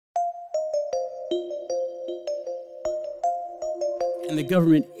And the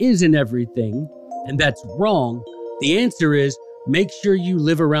government isn't everything, and that's wrong. The answer is make sure you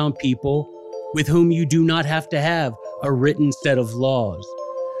live around people with whom you do not have to have a written set of laws,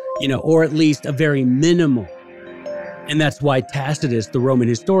 or at least a very minimal. And that's why Tacitus, the Roman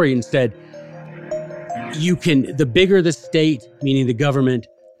historian, said the bigger the state, meaning the government,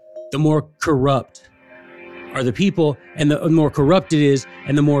 the more corrupt are the people, and the more corrupt it is,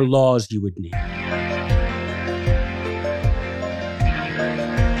 and the more laws you would need.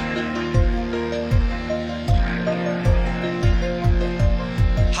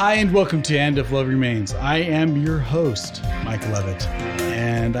 Hi, and welcome to And If Love Remains. I am your host, Mike Levitt,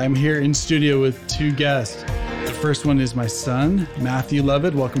 and I'm here in studio with two guests. The first one is my son, Matthew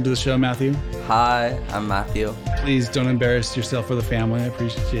Levitt. Welcome to the show, Matthew. Hi, I'm Matthew. Please don't embarrass yourself or the family. I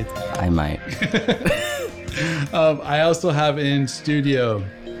appreciate that. I might. I also have in studio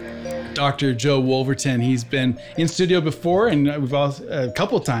Dr. Joe Wolverton. He's been in studio before, and we've also a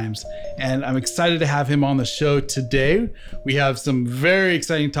couple times, and I'm excited to have him on the show today. We have some very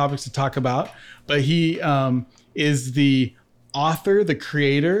exciting topics to talk about, but he is the author, the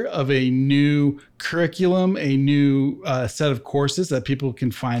creator of a new curriculum, a new set of courses that people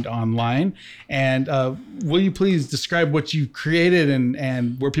can find online. And will you please describe what you created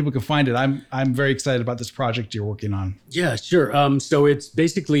and where people can find it? I'm very excited about this project you're working on. Yeah, sure. So it's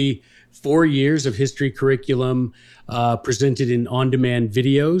basically 4 years of history curriculum presented in on-demand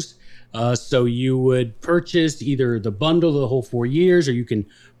videos. So you would purchase either the bundle, the whole 4 years, or you can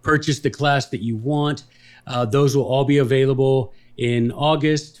purchase the class that you want. Those will all be available in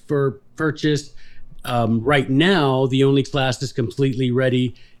August for purchase. Right now, the only class that's completely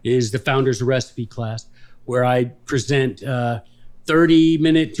ready is the Founder's Recipe class, where I present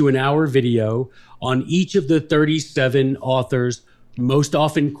 30-minute to an hour video on each of the 37 authors most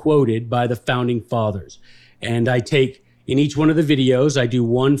often quoted by the Founding Fathers. And I take, in each one of the videos, I do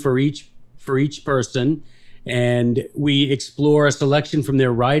one for each person, and we explore a selection from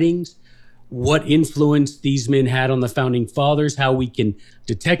their writings, what influence these men had on the Founding Fathers, how we can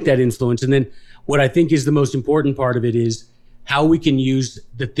detect that influence. And then what I think is the most important part of it is how we can use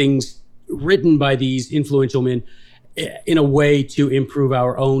the things written by these influential men in a way to improve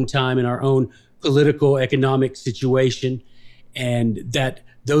our own time and our own political, economic situation. And that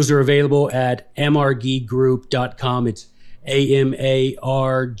those are available at amargigroup.com. It's AMARGI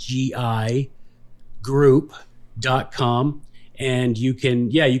group.com. And you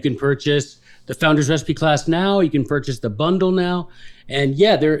can purchase the Founder's Recipe class now. You can purchase the bundle now. And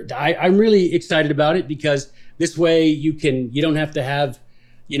I'm really excited about it because this way you don't have to have,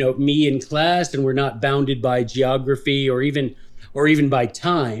 me in class, and we're not bounded by geography or even by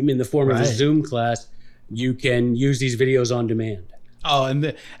time in the form of a Zoom class. You can use these videos on demand. Oh,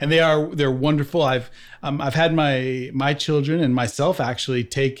 and they're wonderful. I've had my children and myself actually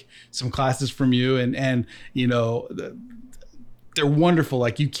take some classes from you, and they're wonderful.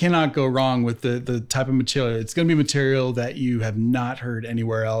 Like, you cannot go wrong with the type of material. It's going to be material that you have not heard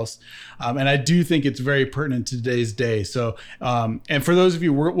anywhere else. And I do think it's very pertinent to today's day. So, and for those of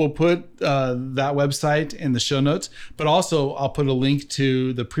you, we'll put that website in the show notes, but also I'll put a link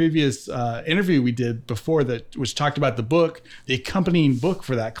to the previous interview we did before that, which talked about the book, the accompanying book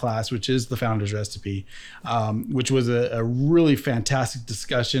for that class, which is The Founder's Recipe, which was a really fantastic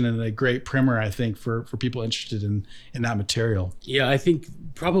discussion and a great primer, I think, for people interested in that material. Yeah, I think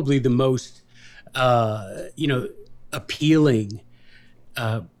probably the most, appealing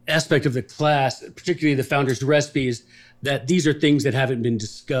aspect of the class, particularly the Founder's Recipe, is that these are things that haven't been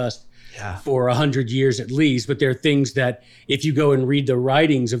discussed for 100 years at least, but they're things that if you go and read the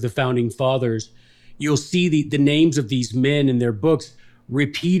writings of the Founding Fathers, you'll see the names of these men in their books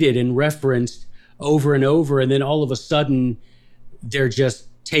repeated and referenced over and over, and then all of a sudden they're just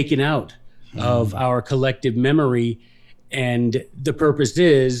taken out of our collective memory. And the purpose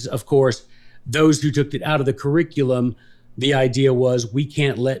is, of course, those who took it out of the curriculum, the idea was we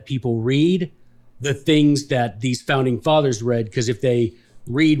can't let people read the things that these Founding Fathers read, because if they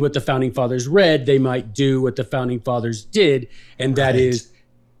read what the Founding Fathers read, they might do what the Founding Fathers did, and that is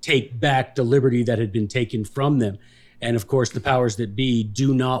take back the liberty that had been taken from them. And of course, the powers that be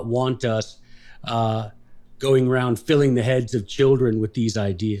do not want us going around filling the heads of children with these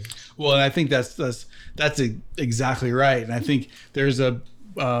ideas. Well, and I think that's exactly right. And I think there's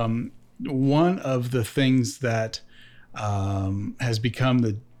one of the things that has become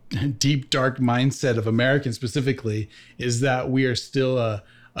the deep, dark mindset of Americans specifically is that we are still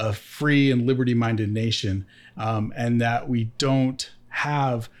a free and liberty-minded nation, and that we don't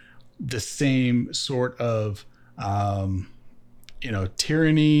have the same sort of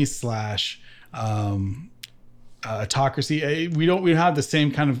tyranny / autocracy. We don't have the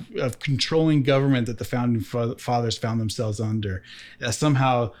same kind of controlling government that the founding fathers found themselves under.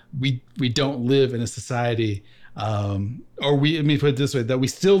 Somehow we don't live in a society, or let me put it this way, that we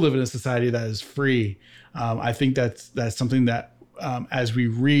still live in a society that is free. I think that's something that as we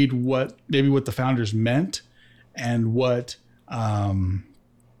read what the founders meant and what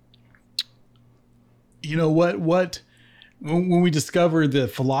when we discover the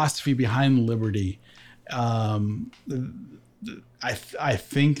philosophy behind liberty, I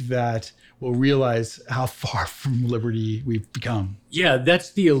think that we'll realize how far from liberty we've become. Yeah,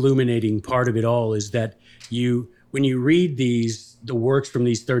 that's the illuminating part of it all, is that when you read the works from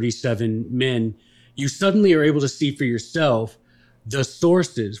these 37 men, you suddenly are able to see for yourself the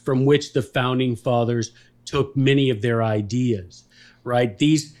sources from which the founding fathers took many of their ideas, right?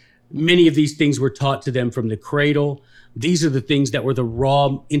 Many of these things were taught to them from the cradle. These are the things that were the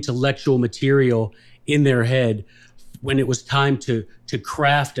raw intellectual material in their head when it was time to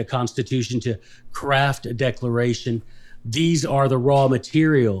craft a constitution, to craft a declaration. These are the raw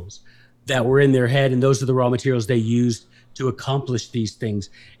materials that were in their head, and those are the raw materials they used to accomplish these things.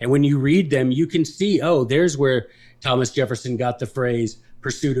 And when you read them, you can see, oh, there's where Thomas Jefferson got the phrase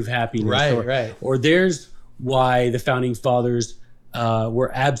pursuit of happiness. Right. Or there's why the founding fathers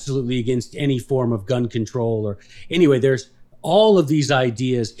were absolutely against any form of gun control. Or anyway, there's all of these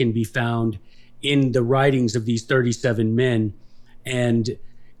ideas can be found in the writings of these 37 men. And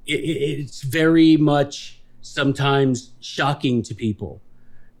it's very much sometimes shocking to people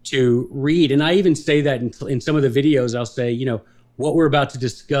to read. And I even say that in some of the videos. I'll say, what we're about to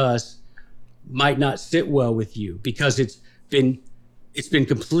discuss might not sit well with you because it's been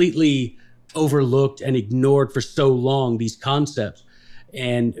completely overlooked and ignored for so long, these concepts.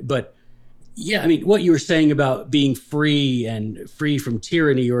 But yeah, I mean, what you were saying about being free and free from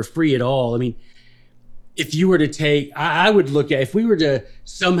tyranny or free at all, I mean, if you were to take, I would look at, if we were to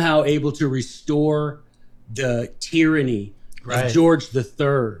somehow able to restore the tyranny of George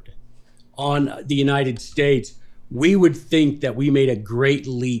III on the United States, we would think that we made a great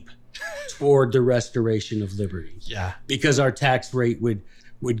leap toward the restoration of liberty. Yeah. Because our tax rate would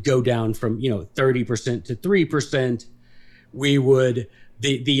go down from 30% to 3%. We would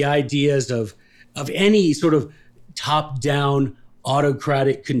the ideas of any sort of top-down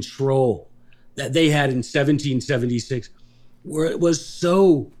autocratic control that they had in 1776, where it was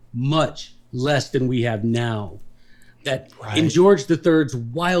so much less than we have now, that in George III's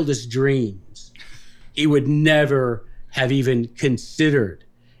wildest dreams, he would never have even considered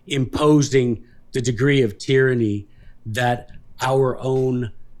imposing the degree of tyranny that our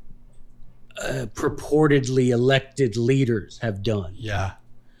own purportedly elected leaders have done. Yeah.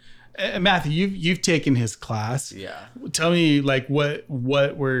 Matthew, you've taken his class. Yeah. Tell me, like, what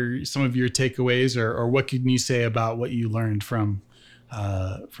were some of your takeaways, or what can you say about what you learned from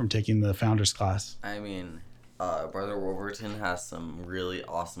taking the founders class? I mean, Brother Wolverton has some really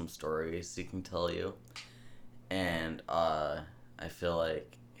awesome stories he can tell you, and I feel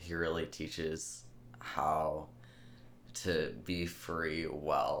like he really teaches how to be free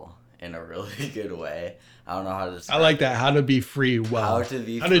well in a really good way. I don't know how to describe I like that. How to be free well. How to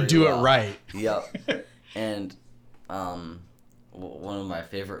be how free to do well. it right. Yep. And one of my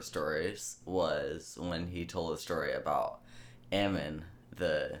favorite stories was when he told a story about Ammon.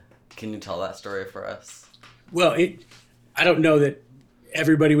 Can you tell that story for us? Well, I don't know that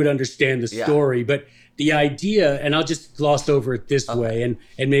everybody would understand the story, but the idea, and I'll just gloss over it this way, and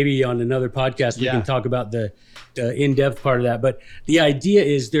maybe on another podcast we can talk about the in-depth part of that. But the idea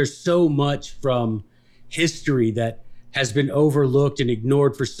is there's so much from history that has been overlooked and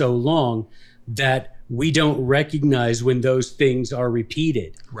ignored for so long that we don't recognize when those things are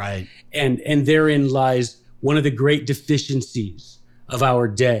repeated. Right. And therein lies one of the great deficiencies of our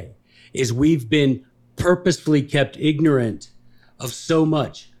day, is we've been purposefully kept ignorant of so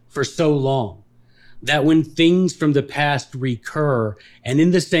much for so long that when things from the past recur, and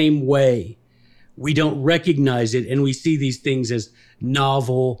in the same way, we don't recognize it, and we see these things as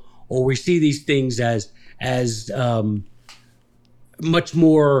novel, or we see these things as much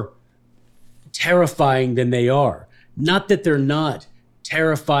more terrifying than they are. Not that they're not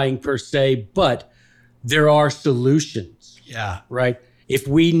terrifying per se, but there are solutions. Yeah. Right? If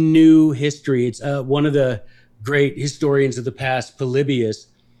we knew history, it's one of the great historians of the past, Polybius,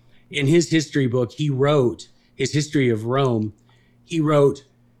 in his history book, he wrote his history of Rome. He wrote,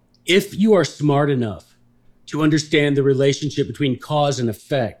 if you are smart enough to understand the relationship between cause and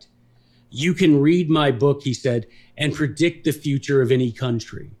effect, you can read my book, he said, and predict the future of any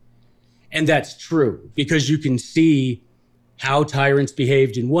country. And that's true, because you can see how tyrants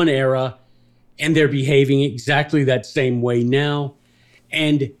behaved in one era and they're behaving exactly that same way now.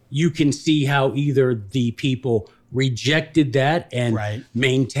 And you can see how either the people rejected that and Right.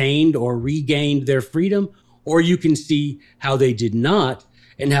 maintained or regained their freedom, or you can see how they did not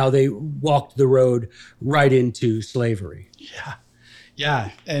and how they walked the road right into slavery. Yeah.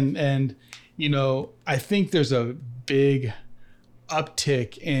 And you know, I think there's a big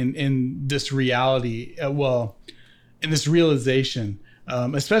uptick in this reality. In this realization,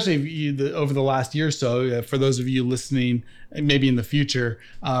 especially if over the last year or so, for those of you listening, and maybe in the future,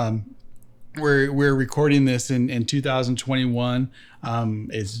 we're recording this in 2021.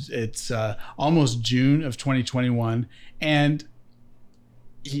 It's almost June of 2021, and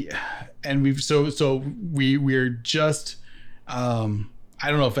we're just I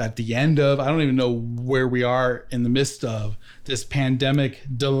don't know if at the end of, I don't even know where we are in the midst of this pandemic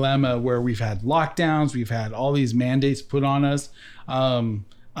dilemma where we've had lockdowns, we've had all these mandates put on us, clearly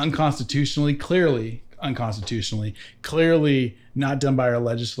unconstitutionally, clearly not done by our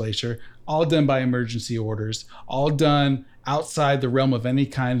legislature, all done by emergency orders, all done outside the realm of any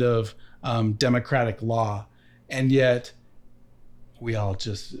kind of democratic law. And yet we all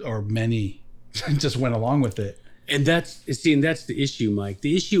many just went along with it. And that's the issue, Mike.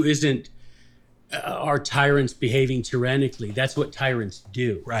 The issue isn't our tyrants behaving tyrannically. That's what tyrants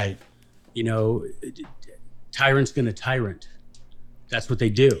do. Right. You know, tyrant's gonna tyrant. That's what they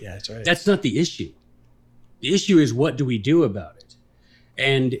do. Yeah, that's right. That's not the issue. The issue is, what do we do about it?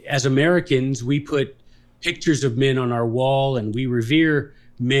 And as Americans, we put pictures of men on our wall, and we revere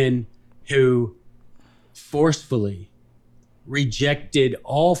men who forcefully rejected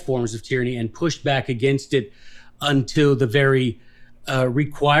all forms of tyranny and pushed back against it until the very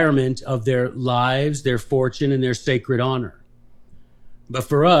requirement of their lives, their fortune, and their sacred honor. But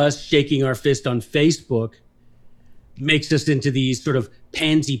for us, shaking our fist on Facebook makes us into these sort of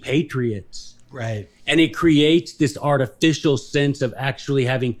pansy patriots. Right. And it creates this artificial sense of actually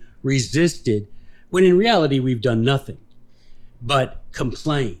having resisted, when in reality we've done nothing but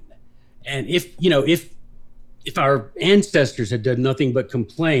complain. And if our ancestors had done nothing but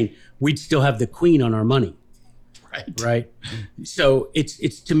complain, we'd still have the queen on our money. Right. So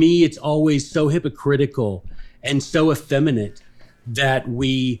it's to me, it's always so hypocritical and so effeminate that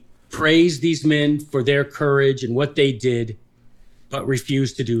we praise these men for their courage and what they did, but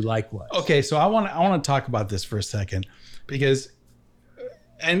refuse to do likewise. Okay, so I want to talk about this for a second, because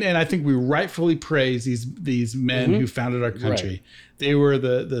and I think we rightfully praise these men who founded our country. Right. They were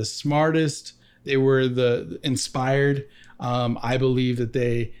the smartest. They were the inspired. I believe that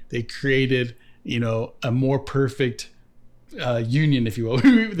they created, a more perfect union, if you will.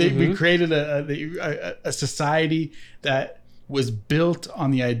 We created a society that was built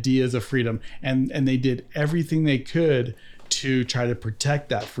on the ideas of freedom, and they did everything they could to try to protect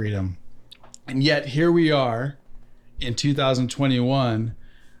that freedom. And yet here we are in 2021,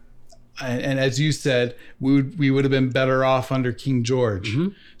 and as you said, we would have been better off under King George.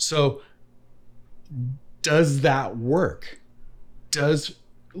 So does that work? Does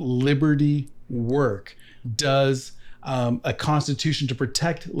liberty work? Does a constitution to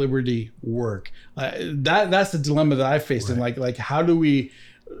protect liberty work? That's the dilemma that I faced. Right. And like, how do we?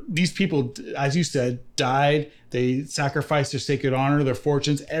 These people, as you said, died. They sacrificed their sacred honor, their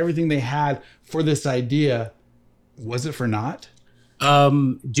fortunes, everything they had for this idea. Was it for naught?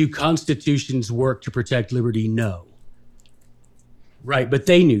 Do constitutions work to protect liberty? No. Right, but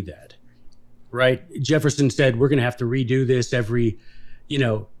they knew that. Right, Jefferson said we're going to have to redo this every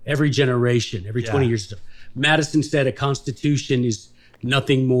generation, every 20 years. Madison said a constitution is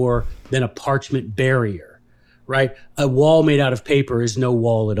nothing more than a parchment barrier. Right, a wall made out of paper is no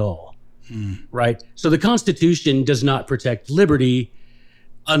wall at all. Right, so the Constitution does not protect liberty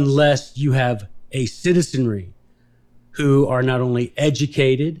unless you have a citizenry who are not only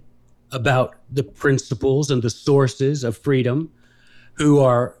educated about the principles and the sources of freedom, who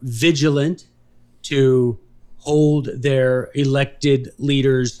are vigilant to hold their elected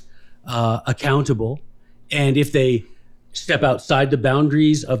leaders accountable. And if they step outside the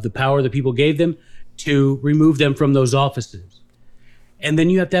boundaries of the power the people gave them, to remove them from those offices. And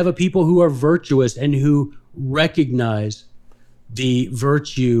then you have to have a people who are virtuous and who recognize the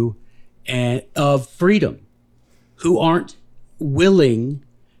virtue of freedom, who aren't willing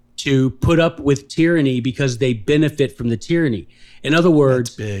to put up with tyranny because they benefit from the tyranny. In other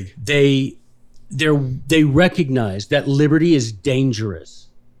words, they recognize that liberty is dangerous.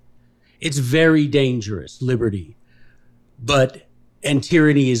 It's very dangerous, liberty. And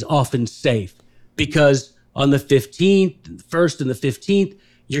tyranny is often safe, because on the 15th, 1st and the 15th,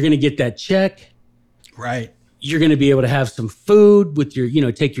 you're going to get that check. Right. You're going to be able to have some food with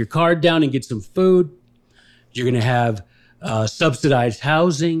your, take your card down and get some food. You're going to have subsidized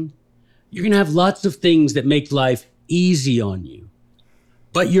housing. You're going to have lots of things that make life easy on you.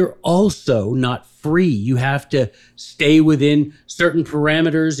 But you're also not free. You have to stay within certain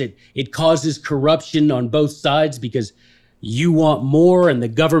parameters. It causes corruption on both sides because you want more and the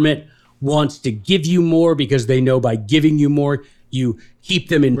government wants to give you more because they know by giving you more, you keep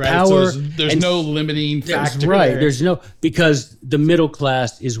them in power. So there's no limiting factor. Right. There's no, because the middle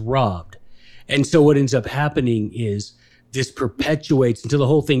class is robbed. And so what ends up happening is this perpetuates until the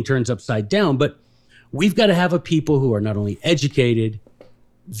whole thing turns upside down. But we've got to have a people who are not only educated,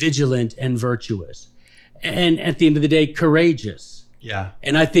 vigilant, and virtuous. And at the end of the day, courageous. Yeah.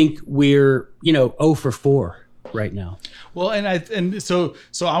 And I think we're, 0 for 4 right now. Well, and so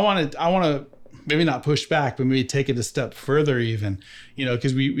I want to maybe not push back, but maybe take it a step further even,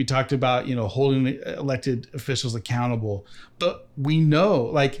 because we talked about, holding elected officials accountable, but we know,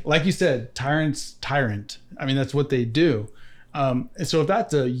 like you said, tyrant. I mean, that's what they do. And so if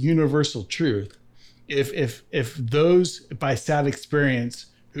that's a universal truth, if those by sad experience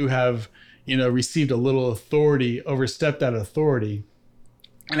who have, received a little authority, overstep that authority,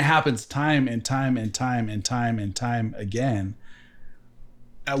 and it happens time and time and time and time and time again,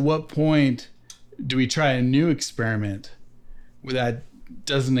 at what point do we try a new experiment where that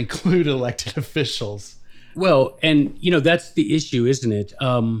doesn't include elected officials? Well, and that's the issue, isn't it?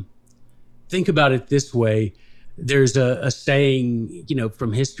 Think about it this way. There's a saying,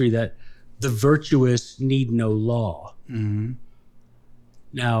 from history that the virtuous need no law. Mm-hmm.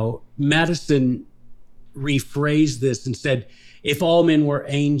 Now, Madison rephrased this and said, if all men were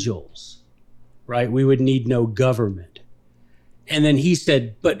angels, right, we would need no government. And then he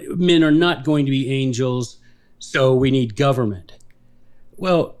said, but men are not going to be angels, so we need government.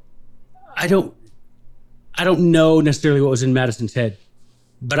 Well, I don't know necessarily what was in Madison's head,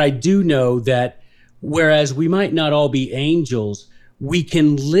 but I do know that whereas we might not all be angels, we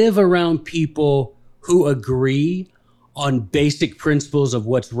can live around people who agree on basic principles of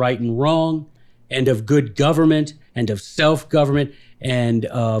what's right and wrong, and of good government, and of self-government, and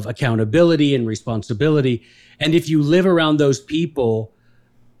of accountability and responsibility. And if you live around those people,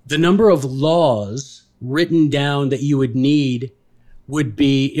 the number of laws written down that you would need would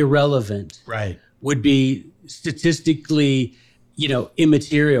be irrelevant. Right. Would be statistically,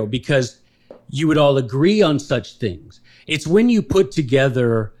 immaterial, because you would all agree on such things. It's when you put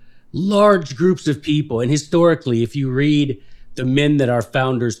together large groups of people, and historically, if you read the men that our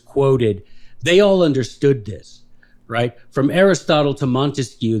founders quoted, they all understood this, right? From Aristotle to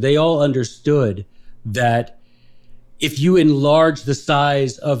Montesquieu, they all understood that if you enlarge the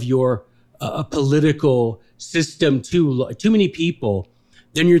size of your political system too many people,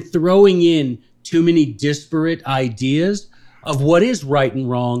 then you're throwing in too many disparate ideas of what is right and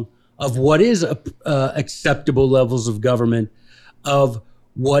wrong, of what is acceptable levels of government, of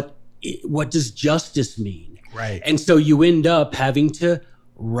what does justice mean. Right. And so you end up having to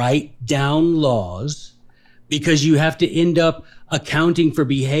write down laws because you have to end up accounting for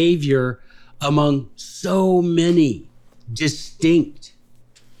behavior among so many distinct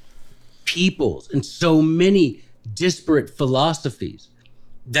peoples and so many disparate philosophies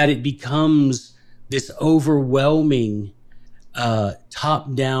that it becomes this overwhelming,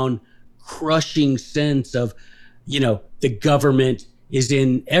 top-down, crushing sense of, the government is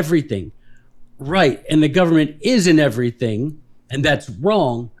in everything. Right. And the government is in everything, and that's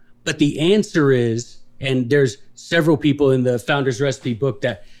wrong. But the answer is, and there's several people in the Founder's Recipe book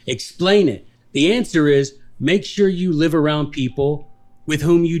that explain it. The answer is, make sure you live around people with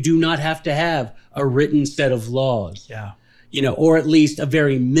whom you do not have to have a written set of laws. Yeah. Or at least a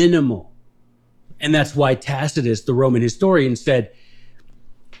very minimal. And that's why Tacitus, the Roman historian, said,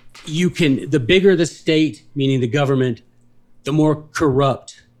 the bigger the state, meaning the government, the more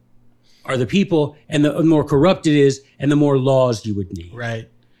corrupt are the people, and the more corrupt it is, and the more laws you would need. Right.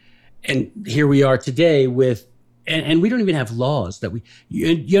 And here we are today with, and we don't even have laws that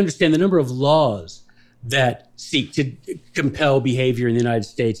you understand the number of laws that seek to compel behavior in the United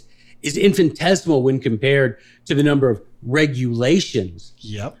States is infinitesimal when compared to the number of regulations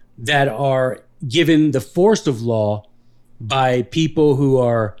Yep. that are given the force of law by people who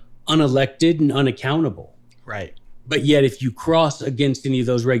are unelected and unaccountable. Right. But yet, if you cross against any of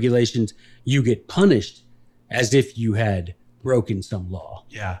those regulations, you get punished as if you had broken some law.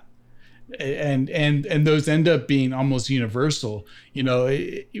 Yeah. And those end up being almost universal.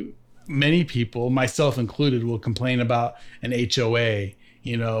 Many people, myself included, will complain about an HOA,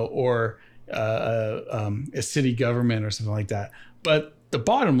 or a city government or something like that. But the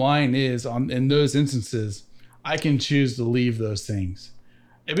bottom line is, in those instances, I can choose to leave those things.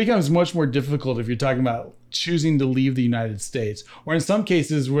 It becomes much more difficult if you're talking about choosing to leave the United States, or in some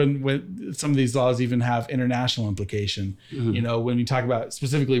cases when some of these laws even have international implication. You know, when we talk about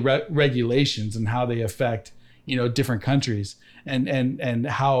specifically regulations and how they affect, you know, different countries, and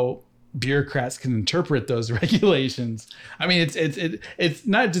how bureaucrats can interpret those regulations. I mean, it's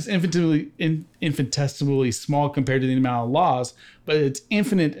not just infinitesimally small compared to the amount of laws, but it's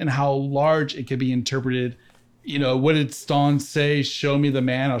infinite in how large it can be interpreted. You know, what did Stalin say? Show me the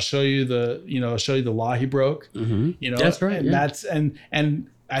man, I'll show you the, you know, I'll show you the law he broke. You know, That's right. And that's and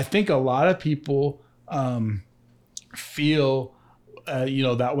I think a lot of people feel you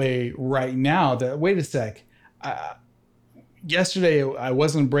know, that way right now. That wait a sec, yesterday I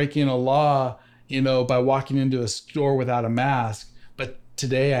wasn't breaking a law, you know, by walking into a store without a mask, but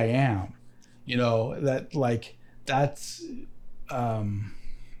today I am. You know, that like that's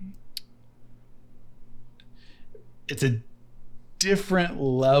it's a different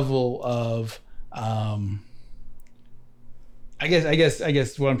level of I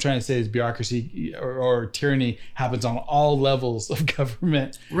guess what I'm trying to say is bureaucracy or tyranny happens on all levels of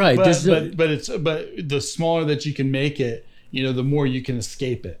government. Right. But the smaller that you can make it, you know, the more you can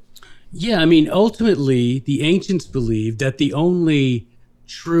escape it. Yeah, I mean, ultimately, the ancients believed that the only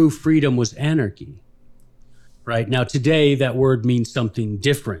true freedom was anarchy. Right? Now, today, that word means something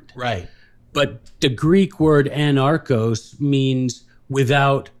different. Right. But the Greek word anarchos means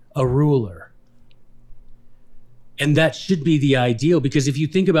without a ruler. And that should be the ideal, because if you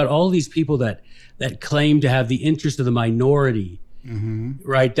think about all these people that claim to have the interest of the minority,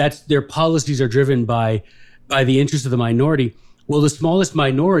 right? That's their policies are driven by the interest of the minority. Well, the smallest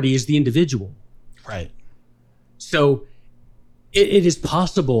minority is the individual. Right. So it is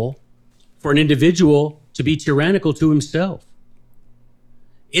possible for an individual to be tyrannical to himself.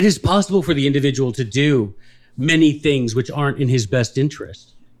 It is possible for the individual to do many things which aren't in his best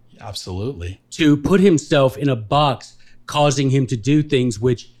interest. Absolutely. To put himself in a box, causing him to do things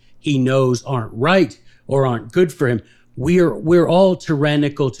which he knows aren't right or aren't good for him. We're all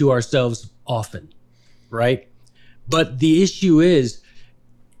tyrannical to ourselves often, right? But the issue is,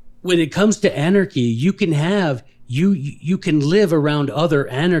 when it comes to anarchy, you can live around other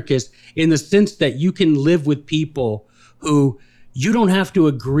anarchists in the sense that you can live with people who you don't have to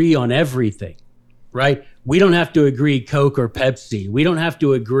agree on everything, right? We don't have to agree Coke or Pepsi. We don't have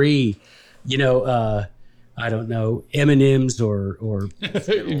to agree, you know, I don't know, M&Ms or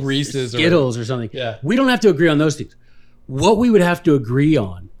Reese's Skittles or something. Yeah. We don't have to agree on those things. What we would have to agree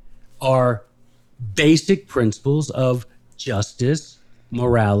on are basic principles of justice,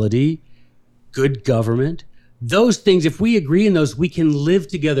 morality, good government. Those things, if we agree in those, we can live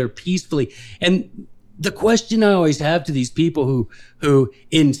together peacefully. And the question I always have to these people who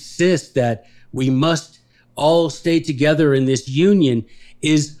insist that we must all stay together in this union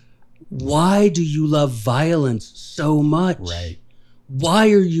is, why do you love violence so much? Right.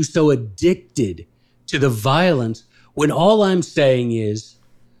 Why are you so addicted to the violence when all I'm saying is,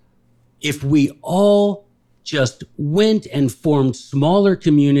 if we all just went and formed smaller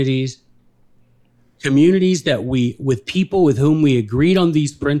communities that with people with whom we agreed on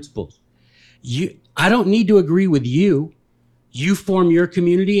these principles, I don't need to agree with you. You form your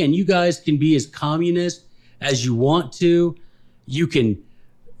community and you guys can be as communist as you want to. You can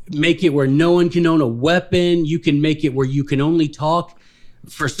make it where no one can own a weapon. You can make it where you can only talk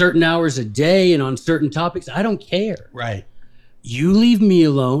for certain hours a day and on certain topics. I don't care. Right. You leave me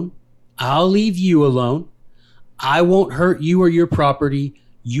alone. I'll leave you alone. I won't hurt you or your property.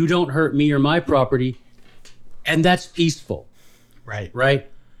 You don't hurt me or my property. And that's peaceful. Right. Right.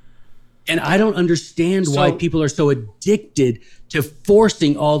 And I don't understand why people are so addicted to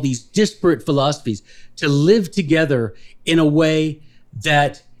forcing all these disparate philosophies to live together in a way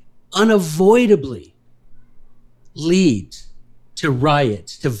that unavoidably leads to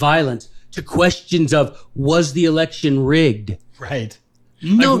riots, to violence, to questions of, was the election rigged? Right.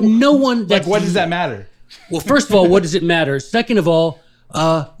 No one. Like, what does that matter? Well, first of all, what does it matter? Second of all,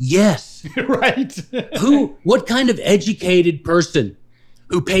 yes. Right. What kind of educated person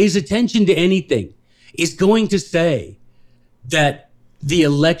who pays attention to anything is going to say that the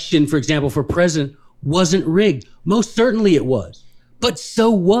election, for example, for president wasn't rigged? Most certainly it was. But so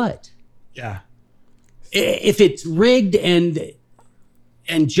what? Yeah. If it's rigged and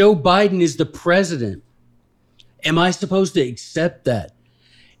Joe Biden is the president, am I supposed to accept that?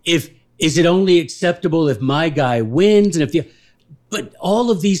 Is it only acceptable if my guy wins but all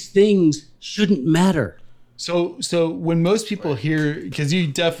of these things shouldn't matter. So when most people hear, because you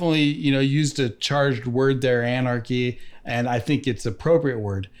definitely, used a charged word there, anarchy, and I think it's an appropriate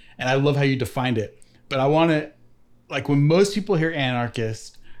word, and I love how you defined it. But I want to, like, when most people hear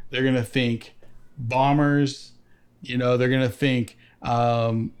anarchist, they're going to think bombers, they're going to think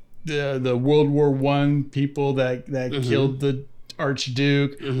the World War I people that killed the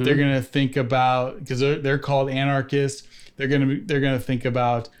Archduke. They're going to think about, because they're called anarchists, they're going to think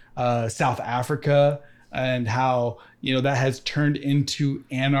about South Africa and how, that has turned into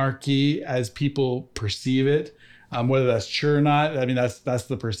anarchy as people perceive it. Whether that's true or not, I mean, that's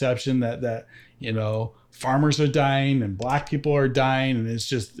the perception that farmers are dying and black people are dying, and it's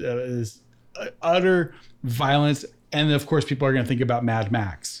just it's utter violence. And of course, people are going to think about Mad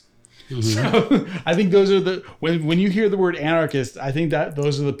Max. So I think those are when you hear the word anarchist, I think that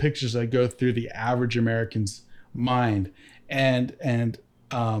those are the pictures that go through the average American's mind, and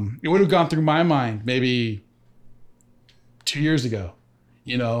it would have gone through my mind maybe 2 years ago,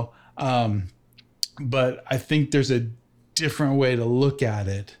 but I think there's a different way to look at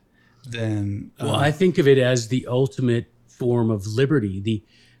it than. Well, I think of it as the ultimate form of liberty.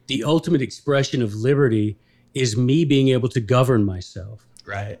 The ultimate expression of liberty is me being able to govern myself.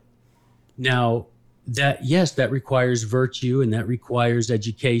 Right. Now, that requires virtue, and that requires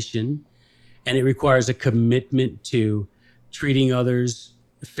education, and it requires a commitment to treating others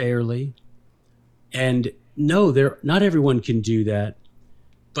fairly. And no, not everyone can do that,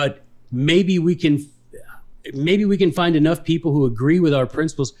 but maybe we can find enough people who agree with our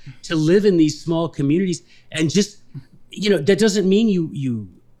principles to live in these small communities, and just, that doesn't mean you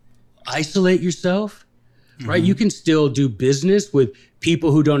isolate yourself, right? You can still do business with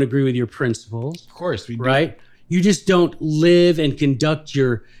people who don't agree with your principles. Of course, we do. Right? You just don't live and conduct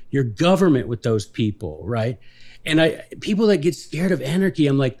your government with those people, right? And people that get scared of anarchy,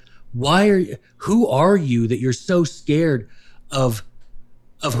 I'm like, who are you that you're so scared of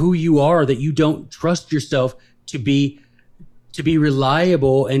who you are, that you don't trust yourself to be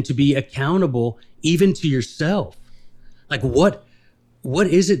reliable and to be accountable even to yourself? Like, what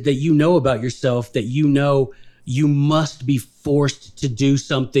is it that you know about yourself that you must be forced to do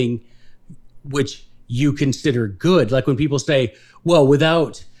something which you consider good? Like when people say, well,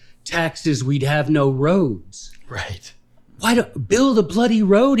 without taxes, we'd have no roads. Right. Why don't build a bloody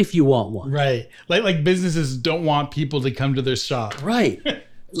road if you want one? Right. Like businesses don't want people to come to their shop. Right.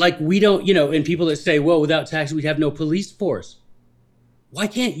 Like we don't, and people that say, well, without taxes, we'd have no police force. Why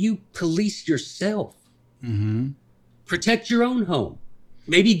can't you police yourself? Protect your own home.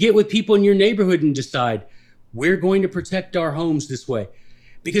 Maybe get with people in your neighborhood and decide, we're going to protect our homes this way.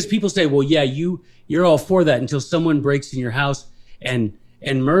 Because people say, well, yeah, you're all for that until someone breaks in your house and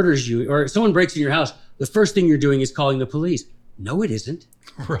murders you, or someone breaks in your house. The first thing you're doing is calling the police. No, it isn't.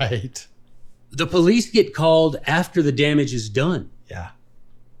 Right. The police get called after the damage is done. Yeah.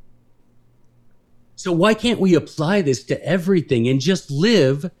 So why can't we apply this to everything and just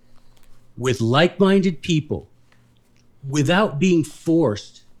live with like-minded people without being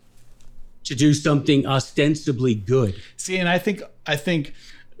forced to do something ostensibly good? See, and I think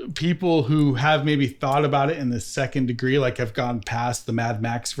people who have maybe thought about it in the second degree, like have gone past the Mad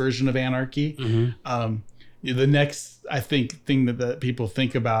Max version of anarchy. The next, I think, thing that people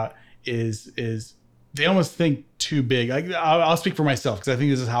think about is they almost think too big. I'll speak for myself because I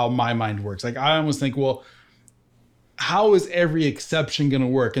think this is how my mind works. Like I almost think, well, how is every exception going to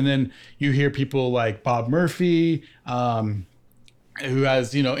work? And then you hear people like Bob Murphy, who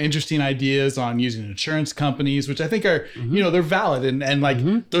has, interesting ideas on using insurance companies, which I think are, they're valid and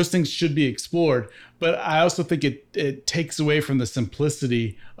like those things should be explored. But I also think it takes away from the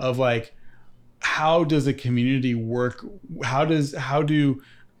simplicity of like, how does a community work? How does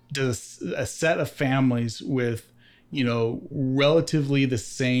a set of families with, relatively the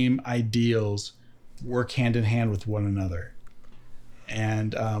same ideals work hand in hand with one another?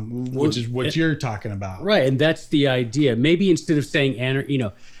 And which is what you're talking about. Right. And that's the idea. Maybe instead of saying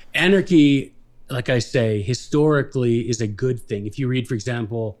anarchy, like I say, historically is a good thing. If you read, for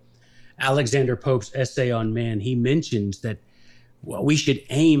example, Alexander Pope's essay on man, he mentions that we should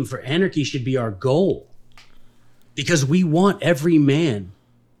aim for anarchy should be our goal, because we want every man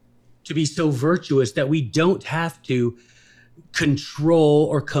to be so virtuous that we don't have to control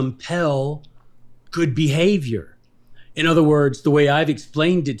or compel good behavior. In other words, the way I've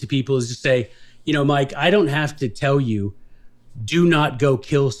explained it to people is to say, Mike, I don't have to tell you, do not go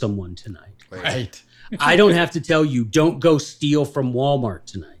kill someone tonight. Right. I don't have to tell you, don't go steal from Walmart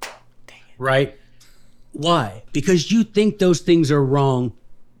tonight. Dang it. Right? Why? Because you think those things are wrong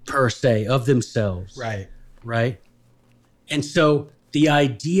per se of themselves. Right. Right? And so the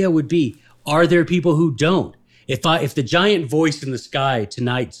idea would be, are there people who don't? If the giant voice in the sky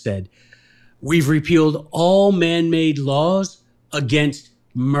tonight said, we've repealed all man-made laws against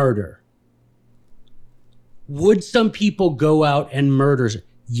murder, Would some people go out and murder?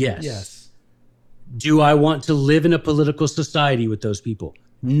 Yes. Yes. Do I want to live in a political society with those people?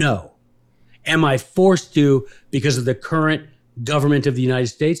 No. Am I forced to because of the current government of the United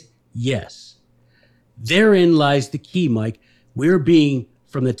States? Yes. Therein lies the key, Mike. We're being,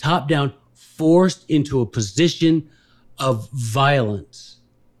 from the top down, forced into a position of violence.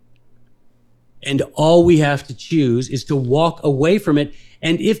 And all we have to choose is to walk away from it.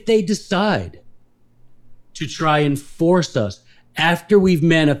 And if they decide to try and force us after we've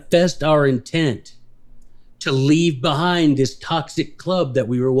manifest our intent to leave behind this toxic club that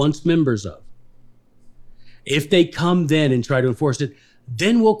we were once members of, if they come then and try to enforce it,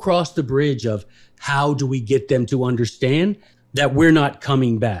 then we'll cross the bridge of how do we get them to understand that we're not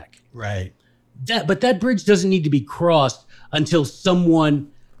coming back. Right. But that bridge doesn't need to be crossed until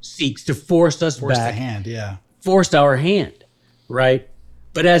someone seeks to force us Force back. the hand. Yeah. Forced our hand, right?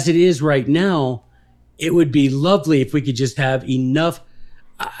 But as it is right now, it would be lovely if we could just have enough.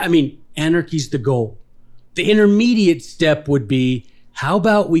 I mean, anarchy's the goal. The intermediate step would be, how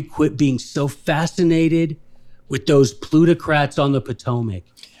about we quit being so fascinated with those plutocrats on the Potomac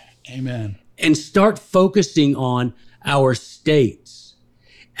Amen. and start focusing on our states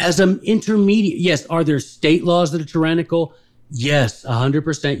as an intermediate. Yes, are there state laws that are tyrannical? Yes,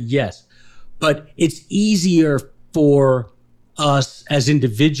 100% yes. But it's easier for us as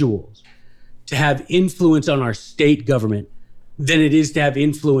individuals to have influence on our state government than it is to have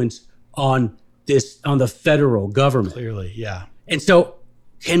influence on the federal government. Clearly. Yeah. And so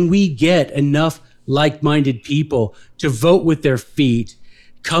can we get enough like-minded people to vote with their feet,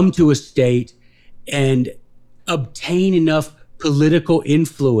 come to a state, and obtain enough political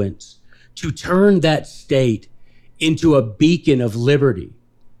influence to turn that state into a beacon of liberty,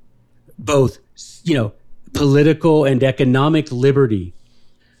 both, political and economic liberty?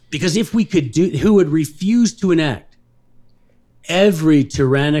 Because if we could who would refuse to enact every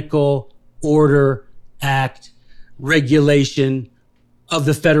tyrannical order, act, regulation of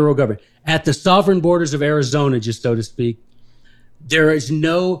the federal government at the sovereign borders of Arizona, just so to speak, there is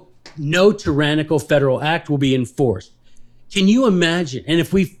no tyrannical federal act will be enforced. Can you imagine? And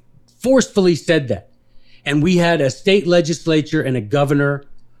if we forcefully said that, and we had a state legislature and a governor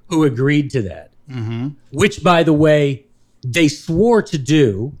who agreed to that, which, by the way, they swore to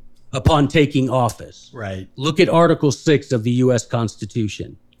do upon taking office. Right. Look at Article 6 of the U.S.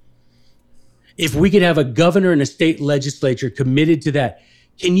 Constitution. If we could have a governor and a state legislature committed to that,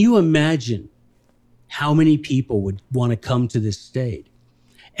 can you imagine how many people would want to come to this state?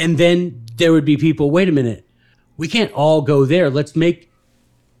 And then there would be people, wait a minute, we can't all go there. Let's make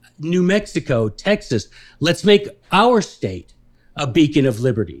New Mexico, Texas, let's make our state a beacon of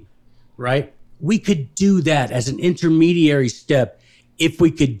liberty, right? We could do that as an intermediary step if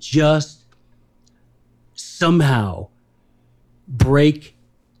we could just somehow break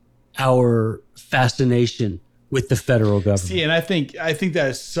our fascination with the federal government. See, and I think that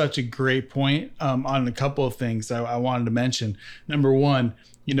is such a great point on a couple of things I wanted to mention. Number one,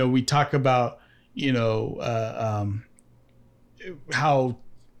 we talk about, how,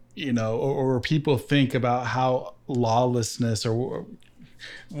 or people think about how lawlessness or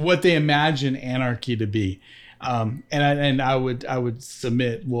what they imagine anarchy to be. And I would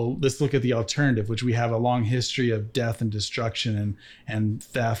submit, well, let's look at the alternative, which we have a long history of death and destruction and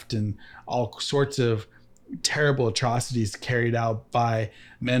theft and all sorts of terrible atrocities carried out by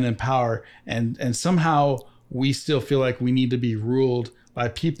men in power. And somehow we still feel like we need to be ruled by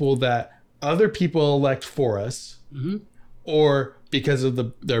people that other people elect for us, or because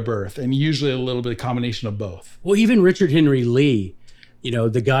of their birth, and usually a little bit of combination of both. Well, even Richard Henry Lee,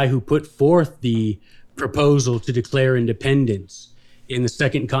 the guy who put forth the proposal to declare independence in the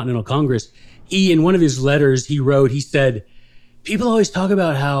Second Continental Congress, in one of his letters he said, people always talk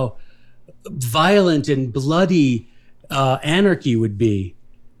about how violent and bloody anarchy would be.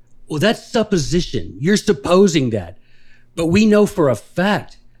 Well, that's supposition. You're supposing that. But we know for a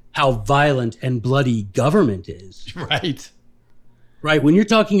fact how violent and bloody government is. Right. Right. When you're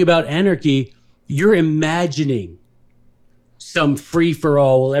talking about anarchy, you're imagining some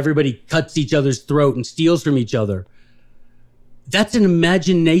free-for-all where everybody cuts each other's throat and steals from each other. That's an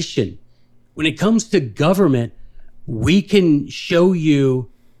imagination. When it comes to government, we can show you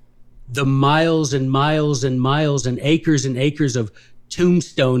the miles and miles and miles and acres of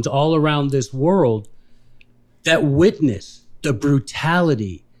tombstones all around this world that witness the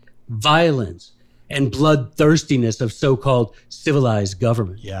brutality, violence, and bloodthirstiness of so-called civilized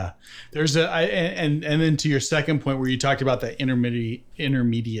government. Yeah. There's and then to your second point where you talked about that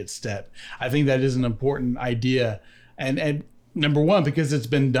intermediate step, I think that is an important idea. And number one, because it's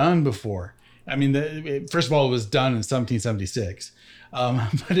been done before. I mean, first of all, it was done in 1776,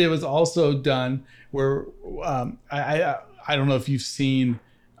 but it was also done where I don't know if you've seen.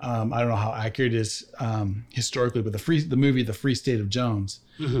 I don't know how accurate it is historically, but the movie The Free State of Jones,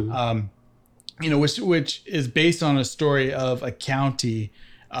 which is based on a story of a county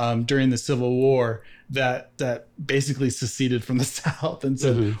during the Civil War that basically seceded from the South and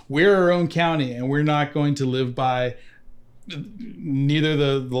said, we're our own county and we're not going to live by neither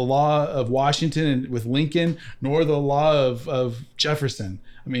the law of Washington and with Lincoln nor the law of Jefferson.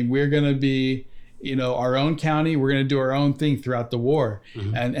 I mean, we're going to be, our own county. We're going to do our own thing throughout the war.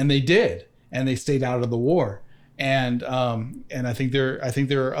 And they did, and they stayed out of the war. And I think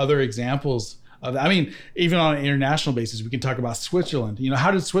there are other examples of that. I mean, even on an international basis, we can talk about Switzerland.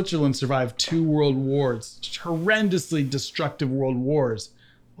 How did Switzerland survive 2 world wars, horrendously destructive world wars?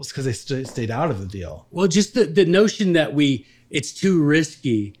 Well, it's because they stayed out of the deal. Well, just the notion that it's too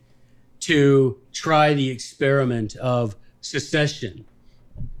risky to try the experiment of secession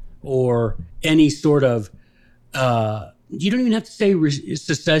or any sort of, you don't even have to say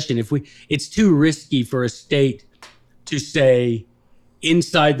secession. It's too risky for a state to say,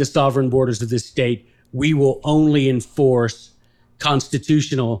 inside the sovereign borders of this state, we will only enforce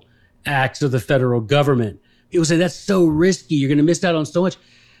constitutional acts of the federal government. People say that's so risky. You're going to miss out on so much.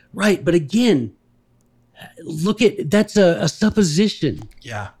 Right. But again, that's a supposition.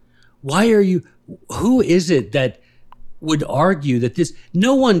 Yeah. Who is it that would argue that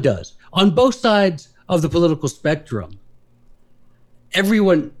no one does on both sides of the political spectrum.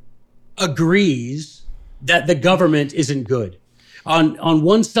 Everyone agrees that the government isn't good. On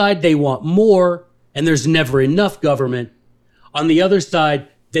one side, they want more, and there's never enough government. On the other side,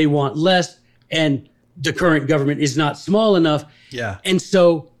 they want less, and the current government is not small enough. Yeah. And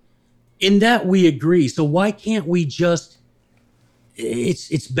so in that we agree. So why can't we just,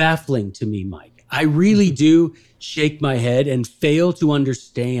 it's baffling to me, Mike. I really do shake my head and fail to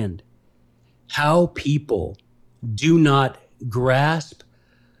understand how people do not grasp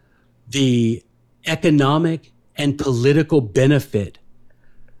the economic and political benefit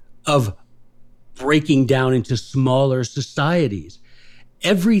of breaking down into smaller societies.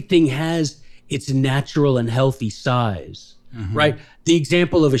 Everything has its natural and healthy size, right? The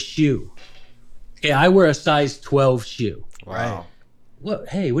example of a shoe. Okay, I wear a size 12 shoe. Wow. What?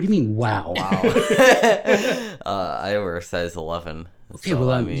 Hey, what do you mean, wow? Wow. I wear a size 11. Okay,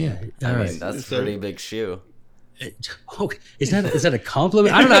 well, I mean, that's a pretty big shoe. Okay. Is that a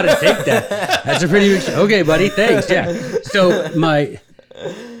compliment? I don't know how to take that. That's a pretty big shoe. Okay, buddy, thanks. Yeah. So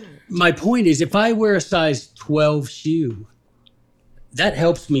my point is, if I wear a size 12 shoe, that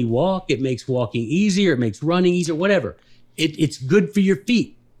helps me walk. It makes walking easier. It makes running easier, whatever. It's good for your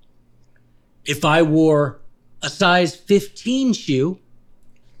feet. If I wore a size 15 shoe,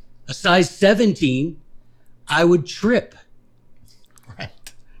 a size 17, I would trip.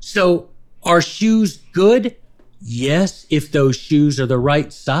 Right. So are shoes good? Yes, if those shoes are the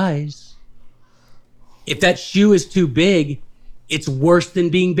right size. If that shoe is too big, it's worse than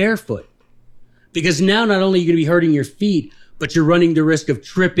being barefoot. Because now not only are you going to be hurting your feet, but you're running the risk of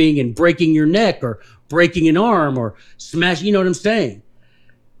tripping and breaking your neck or breaking an arm or smashing, you know what I'm saying?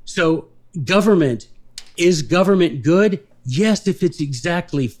 So is government good? Yes, if it's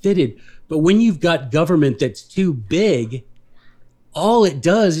exactly fitted. But when you've got government that's too big, all it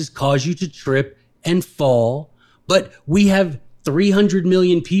does is cause you to trip and fall. But we have 300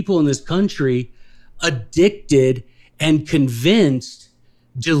 million people in this country addicted and convinced,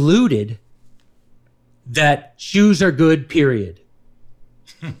 deluded that shoes are good, period.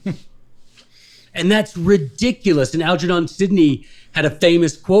 And that's ridiculous. And Algernon Sidney had a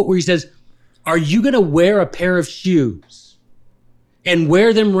famous quote where he says, are you going to wear a pair of shoes and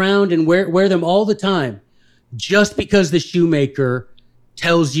wear them round and wear them all the time just because the shoemaker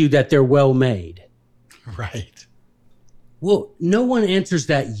tells you that they're well made? Right. Well, no one answers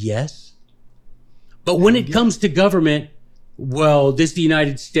that yes. But when it comes to government, well, this is the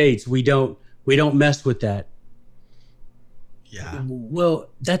United States. We don't mess with that. Yeah. Well,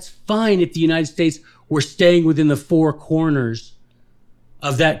 that's fine if the United States were staying within the four corners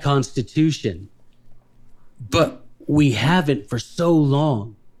of that Constitution. But we haven't for so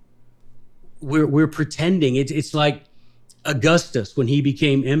long. We're pretending. It's like Augustus when he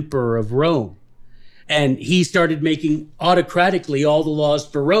became emperor of Rome. And he started making autocratically all the laws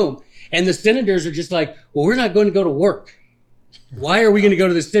for Rome. And the senators are just like, well, we're not going to go to work. Why are we going to go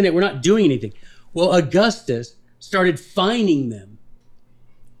to the Senate? We're not doing anything. Well, Augustus started fining them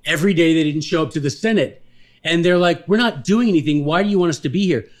every day they didn't show up to the Senate. And they're like, we're not doing anything. Why do you want us to be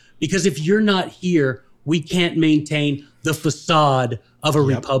here? Because if you're not here, we can't maintain the facade of a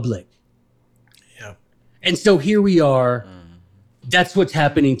republic. And so here we are. That's what's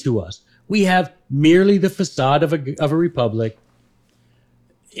happening to us. We have merely the facade of a republic,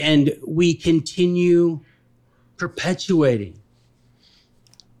 and we continue perpetuating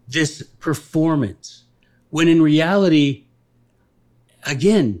this performance when in reality,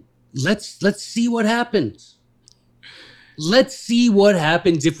 again, let's see what happens. Let's see what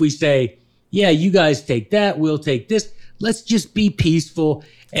happens if we say, yeah, you guys take that, we'll take this. Let's just be peaceful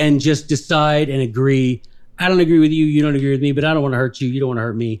and just decide and agree. I don't agree with you, you don't agree with me, but I don't want to hurt you, you don't want to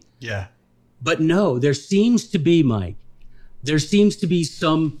hurt me. Yeah. But no, there seems to be, Mike, there seems to be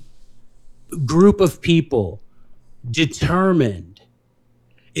some group of people determined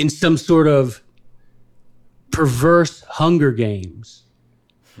in some sort of perverse Hunger Games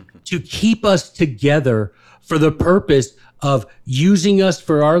to keep us together for the purpose of using us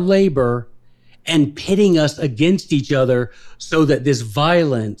for our labor and pitting us against each other so that this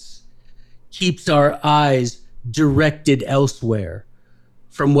violence keeps our eyes directed elsewhere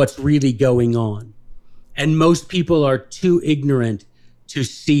from what's really going on. And most people are too ignorant to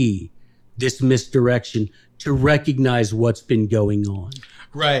see this misdirection, to recognize what's been going on.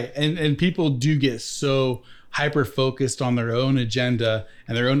 Right. And people do get so hyper focused on their own agenda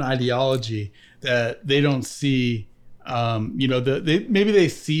and their own ideology that they don't see, maybe they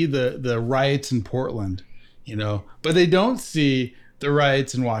see the riots in Portland, but they don't see the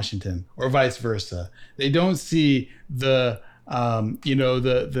riots in Washington or vice versa. They don't see the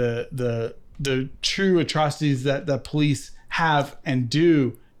true atrocities that police have and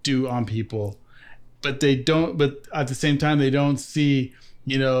do on people, but they don't. But at the same time, they don't see,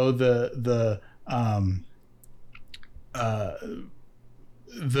 the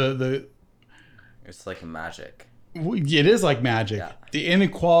It's like magic. It is like magic. Yeah. The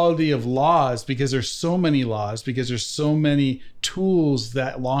inequality of laws, because there's so many laws, because there's so many tools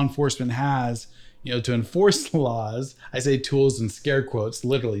that law enforcement has, to enforce the laws. I say tools in scare quotes,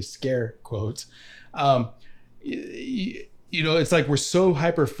 literally scare quotes. It's like we're so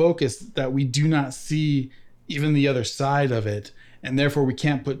hyper focused that we do not see even the other side of it, and therefore we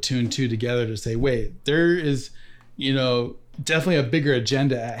can't put two and two together to say, wait, there is, definitely a bigger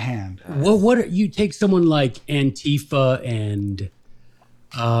agenda at hand. Well, what you take someone like Antifa and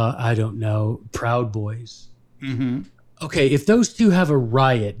I don't know, Proud Boys. Mm-hmm. Okay, if those two have a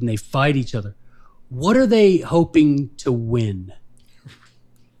riot and they fight each other, what are they hoping to win?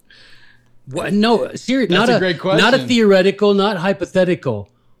 What? No, seriously, That's a great question. Not a theoretical, not hypothetical.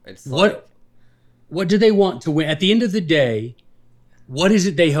 It's What do they want to win? At the end of the day, what is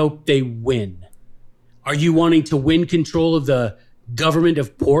it they hope they win? Are you wanting to win control of the government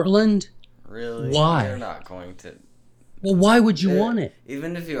of Portland? really Why? You're not going to. Well, why would you want it?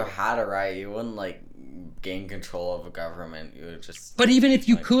 Even if you had a right, you wouldn't gain control of a government. You would just. But even if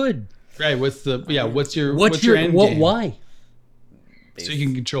you could, Right. What's your end what? game? Why? So you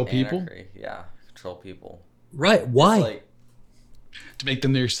can control people? Anarchy. Yeah, control people. Right? Why? It's To make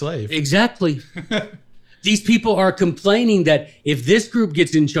them their slave. Exactly. These people are complaining that if this group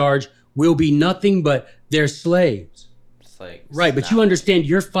gets in charge, we'll be nothing but their slaves. it's like Right, but you understand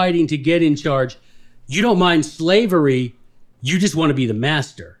you're fighting to get in charge. You don't mind slavery. You just want to be the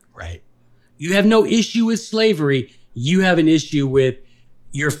master. Right. You have no issue with slavery. You have an issue with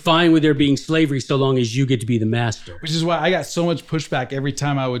you're fine with there being slavery so long as you get to be the master. Which is why I got so much pushback every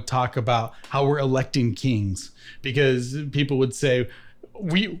time I would talk about how we're electing kings, because people would say,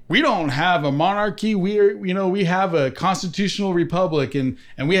 we don't have a monarchy. We have a constitutional republic, and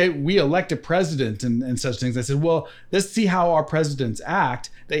we elect a president and such things. I said, well, let's see how our presidents act.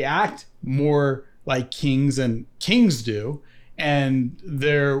 They act more like kings and kings do, and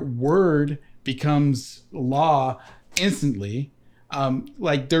their word becomes law instantly.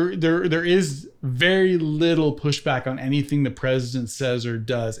 There is very little pushback on anything the president says or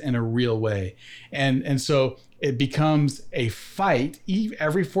does in a real way, and so it becomes a fight.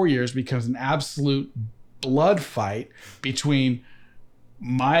 Every 4 years becomes an absolute blood fight between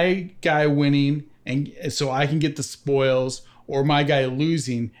my guy winning and so I can get the spoils, or my guy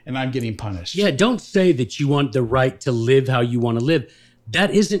losing and I'm getting punished. Yeah, don't say that you want the right to live how you want to live. That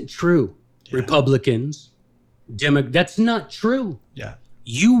isn't true. Yeah. Republicans, that's not true. Yeah.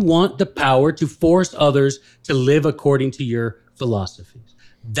 You want the power to force others to live according to your philosophies.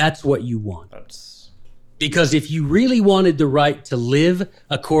 That's what you want. Because if you really wanted the right to live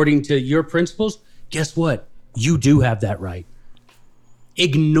according to your principles, guess what? You do have that right.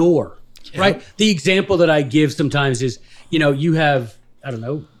 Ignore, right? The example that I give sometimes is, you have, I don't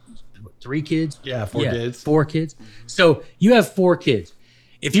know, 3 kids? Yeah, 4 kids. 4 kids. So you have 4 kids.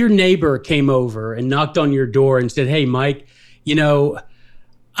 If your neighbor came over and knocked on your door and said, hey, Mike,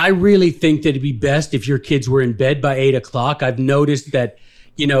 I really think that it'd be best if your kids were in bed by 8 o'clock. I've noticed that,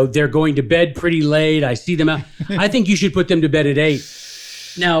 they're going to bed pretty late. I see them out. I think you should put them to bed at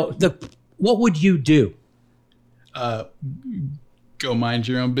 8. Now, what would you do? Go mind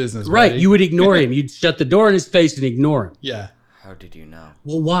your own business. Right. Buddy. You would ignore him. You'd shut the door in his face and ignore him. Yeah. How did you know?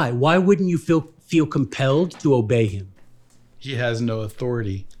 Well, why? Why wouldn't you feel compelled to obey him? He has no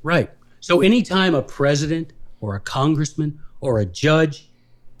authority. Right. So anytime a president or a congressman or a judge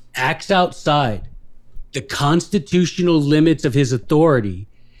acts outside the constitutional limits of his authority,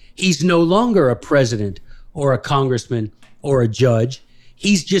 he's no longer a president or a congressman or a judge.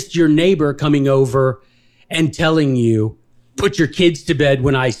 He's just your neighbor coming over and telling you, put your kids to bed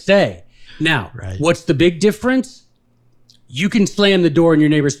when I say. Now, Right. What's the big difference? You can slam the door in your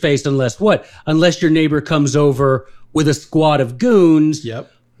neighbor's face unless what? Unless your neighbor comes over with a squad of goons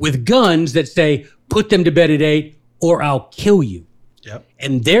Yep. with guns that say, put them to bed at 8 or I'll kill you. Yep.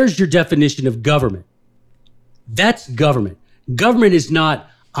 And there's your definition of government. That's government. Government is not,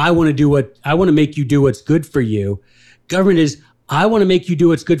 I want to make you do what's good for you. Government is, I want to make you do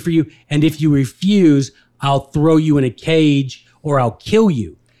what's good for you. And if you refuse, I'll throw you in a cage or I'll kill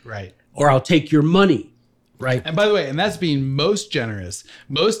you Right. or I'll take your money. Right. And by the way, and that's being most generous.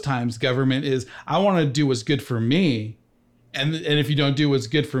 Most times government is, I want to do what's good for me. And if you don't do what's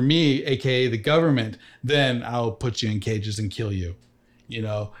good for me, AKA the government, then I'll put you in cages and kill you.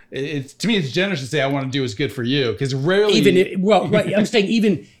 It's to me, it's generous to say I want to do what's good for you, because rarely, Right. I'm saying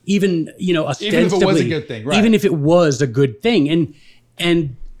even ostensibly, even if it was a good thing, right? Even if it was a good thing,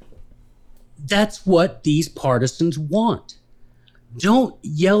 and that's what these partisans want. Don't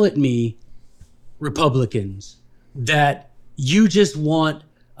yell at me, Republicans, that you just want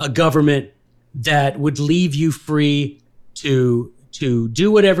a government that would leave you free to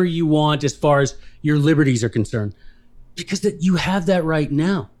do whatever you want as far as your liberties are concerned, because you have that right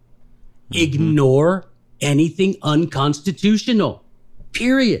now. Ignore anything unconstitutional,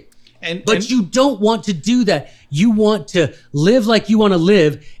 period. But you don't want to do that. You want to live like you want to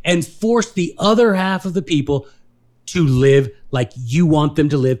live and force the other half of the people to live like you want them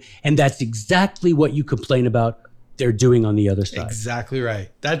to live. And that's exactly what you complain about they're doing on the other side. Exactly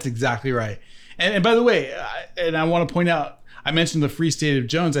right. That's exactly right. And by the way, I want to point out, I mentioned the Free State of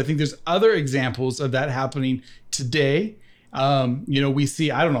Jones. I think there's other examples of that happening today. We see,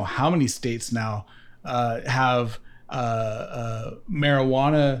 I don't know how many states now have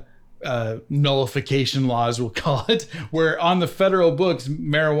marijuana nullification laws, we'll call it, where on the federal books,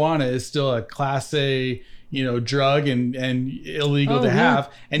 marijuana is still a Class A, drug and illegal to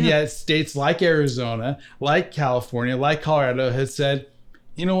have. And yet states like Arizona, like California, like Colorado has said,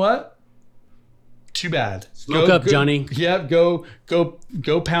 you know what? Too bad. Smoke up, Johnny. Yep. Go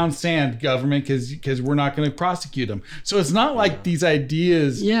pound sand, government, because we're not going to prosecute them. So it's not like these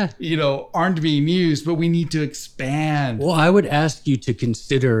ideas, aren't being used, but we need to expand. Well, I would ask you to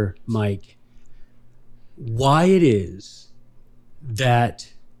consider, Mike, why it is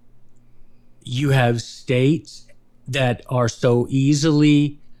that you have states that are so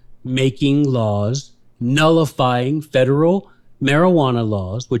easily making laws, nullifying federal marijuana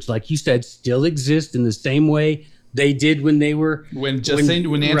laws, which, like you said, still exist in the same way they did when Nancy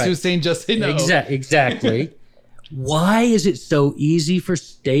was saying just say no. Exactly. Why is it so easy for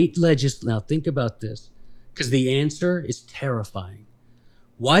state legislators? Now think about this, because the answer is terrifying.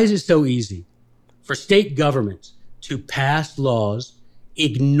 Why is it so easy for state governments to pass laws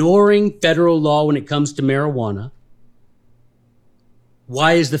ignoring federal law when it comes to marijuana?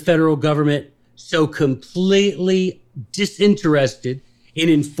 Why is the federal government so completely disinterested in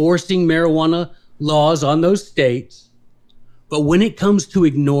enforcing marijuana laws on those states? But when it comes to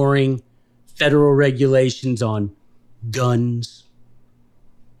ignoring federal regulations on guns,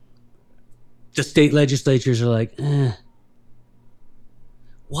 the state legislatures are like,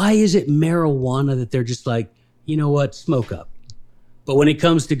 Why is it marijuana that they're just like, you know what, smoke up? But when it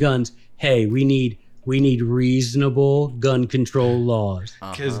comes to guns, hey, we need reasonable gun control laws.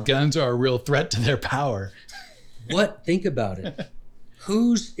 Because guns are a real threat to their power. What? Think about it.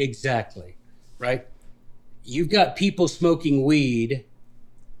 Who's exactly, right? You've got people smoking weed.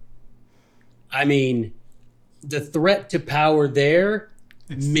 I mean, the threat to power there,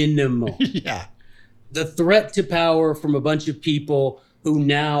 minimal. Yeah. The threat to power from a bunch of people who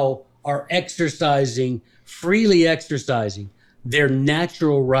now are freely exercising their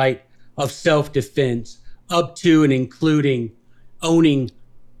natural right of self-defense, up to and including owning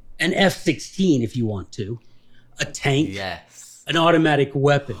an F-16 if you want to, a tank, Yes. an automatic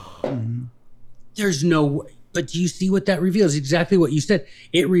weapon. Mm-hmm. There's no way. But do you see what that reveals? Exactly what you said.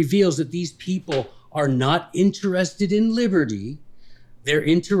 It reveals that these people are not interested in liberty. They're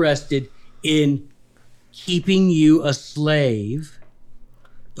interested in keeping you a slave,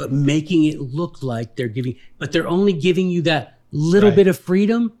 but making it look like but they're only giving you that little Right. bit of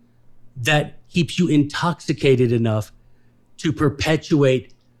freedom that keeps you intoxicated enough to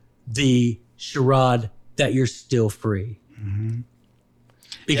perpetuate the charade that you're still free.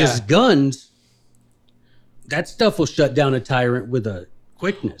 Because Yeah. guns, that stuff will shut down a tyrant with a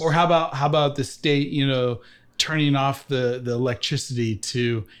quickness. Or how about the state, turning off the electricity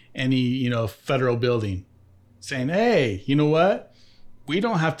to any, federal building, saying, hey, you know what? We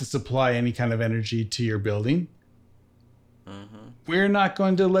don't have to supply any kind of energy to your building. We're not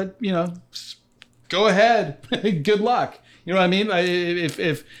going to let, go ahead. Good luck. You know what I mean?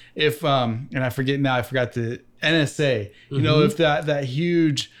 If and I forgot the NSA, if that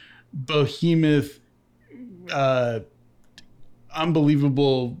huge behemoth,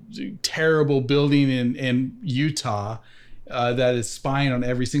 unbelievable, terrible building in Utah that is spying on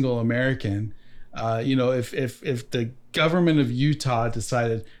every single American. If the government of Utah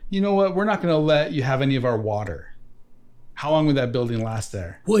decided, you know what, we're not going to let you have any of our water. How long would that building last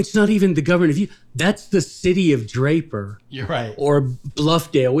there? Well, it's not even the government. That's the city of Draper You're right. or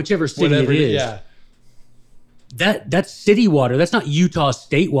Bluffdale, whichever city Whatever it is. Yeah. That's city water. That's not Utah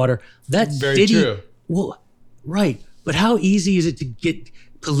state water. That's Very city. true. Well, right. But how easy is it to get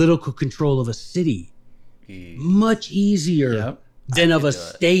political control of a city? Much easier Yep. than of a do it.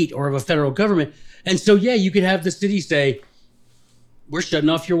 state or of a federal government. And so, yeah, you could have the city say, we're shutting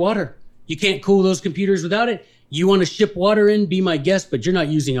off your water. You can't cool those computers without it. You want to ship water in, be my guest, but you're not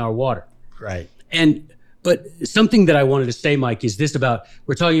using our water. Right. But something that I wanted to say, Mike, is this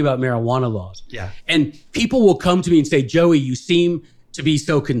we're talking about marijuana laws. Yeah. And people will come to me and say, Joey, you seem to be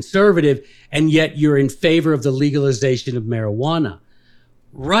so conservative, and yet you're in favor of the legalization of marijuana.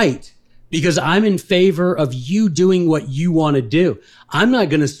 Right. Because I'm in favor of you doing what you want to do. I'm not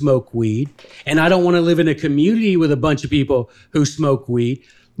going to smoke weed, and I don't want to live in a community with a bunch of people who smoke weed.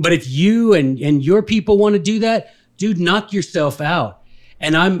 But if you and your people want to do that, dude, knock yourself out.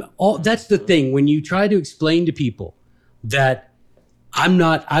 And that's the thing. When you try to explain to people that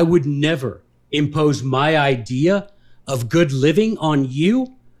I would never impose my idea of good living on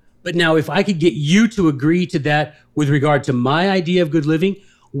you. But now if I could get you to agree to that with regard to my idea of good living,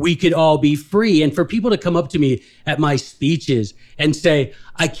 we could all be free. And for people to come up to me at my speeches and say,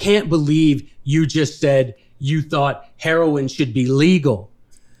 I can't believe you just said you thought heroin should be legal.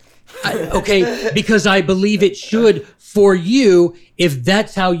 Okay, because I believe it should for you if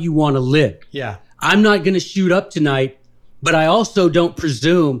that's how you want to live. Yeah. I'm not going to shoot up tonight, but I also don't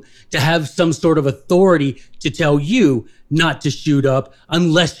presume to have some sort of authority to tell you not to shoot up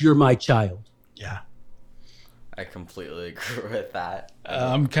unless you're my child. Yeah. I completely agree with that.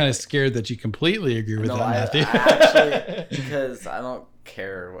 I'm kind of scared that you completely agree with No, that, I Matthew. actually, because I don't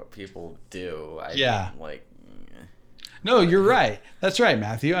care what people do. Yeah. Like, No, you're right. That's right,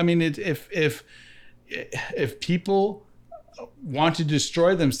 Matthew. I mean, if people want to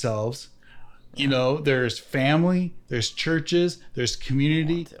destroy themselves, there's family, there's churches, there's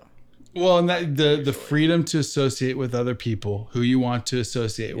community. Well, and that the freedom to associate with other people who you want to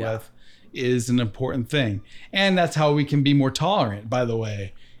associate with is an important thing. And that's how we can be more tolerant, by the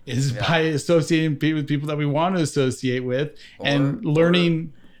way, is by associating with people that we want to associate with and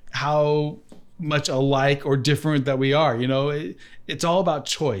learning how much alike or different that we are. It's all about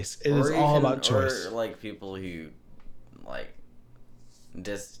choice. It is all about choice. Or like people who like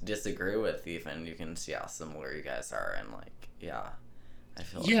disagree with, even you can see how similar you guys are, and like, yeah, I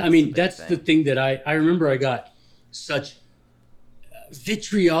feel like Yeah, I that's a mean, big that's thing. the thing that I remember I got such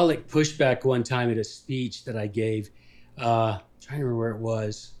vitriolic pushback one time at a speech that I gave. Trying to remember where it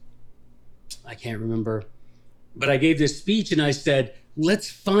was. I can't remember. But I gave this speech and I said, let's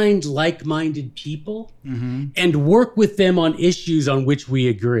find like-minded people and work with them on issues on which we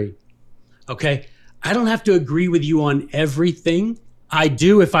agree. Okay? I don't have to agree with you on everything. I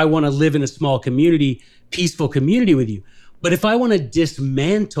do if I want to live in a small community, peaceful community with you. But if I want to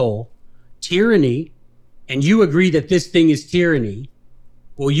dismantle tyranny and you agree that this thing is tyranny,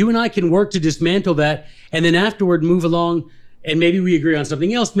 well, you and I can work to dismantle that and then afterward move along and maybe we agree on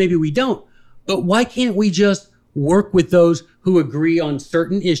something else, maybe we don't. But why can't we just work with those who agree on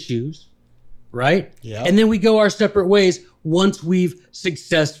certain issues, right? Yeah. And then we go our separate ways once we've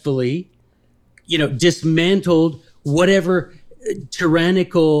successfully, dismantled whatever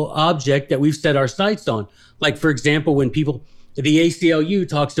tyrannical object that we've set our sights on. Like, for example, when the ACLU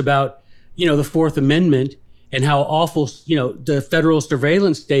talks about, the Fourth Amendment and how awful, the federal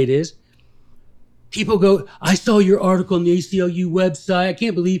surveillance state is, people go, I saw your article on the ACLU website. I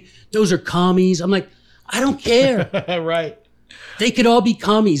can't believe those are commies. I'm like, I don't care. Right. They could all be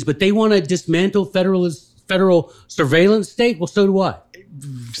commies, but they want to dismantle federal surveillance state. Well, so do I.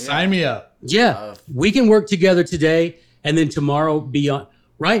 Sign me up. Yeah, we can work together today and then tomorrow be on,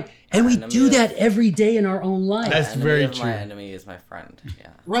 right? And we do that every day in our own life. That's very true. My enemy is my friend. Yeah.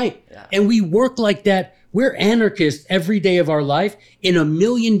 Right. Yeah. And we work like that. We're anarchists every day of our life in a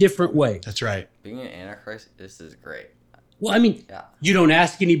million different ways. That's right. Being an anarchist, this is great. Well, I mean, Yeah. you don't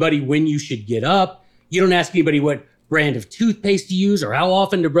ask anybody when you should get up. You don't ask anybody what brand of toothpaste to use or how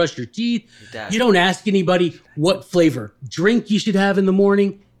often to brush your teeth. Exactly. You don't ask anybody what flavor drink you should have in the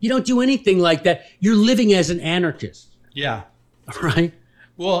morning. You don't do anything like that. You're living as an anarchist, Yeah. right?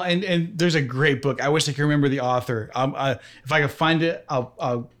 Well, and there's a great book. I wish I could remember the author. If I can find it,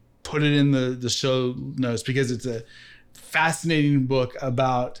 I'll put it in the show notes because it's a fascinating book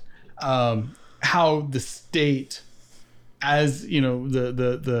about how the state, as you know,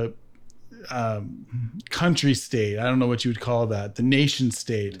 the country state, I don't know what you would call that, the nation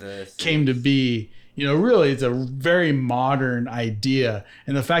state came to be. You know, really, it's a very modern idea,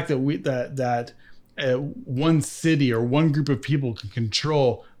 and the fact that one city or one group of people can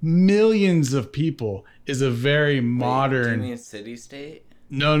control millions of people is a very modern. Do you mean city state?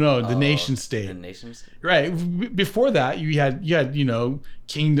 No, the nation state. The nation state. Right. Before that, you had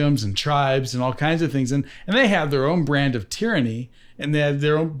kingdoms and tribes and all kinds of things, and they had their own brand of tyranny, and they had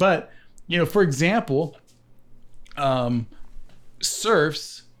their own. But for example,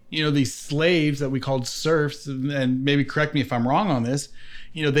 serfs. These slaves that we called serfs, and maybe correct me if I'm wrong on this.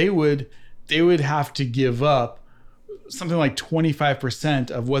 They would have to give up something like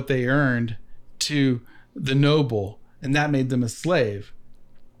 25% of what they earned to the noble, and that made them a slave.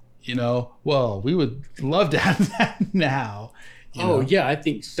 Well, we would love to have that now. Yeah, I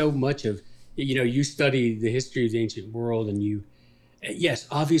think so much of, you study the history of the ancient world, and yes,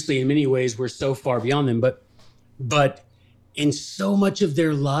 obviously in many ways we're so far beyond them, but in so much of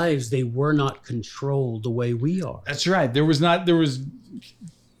their lives, they were not controlled the way we are. That's right.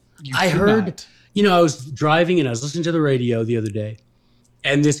 I heard, I was driving and I was listening to the radio the other day,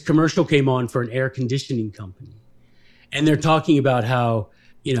 and this commercial came on for an air conditioning company. And they're talking about how,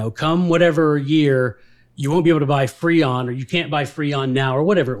 come whatever year, you won't be able to buy Freon, or you can't buy Freon now, or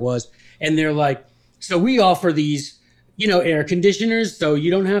whatever it was. And they're like, so we offer these, air conditioners so you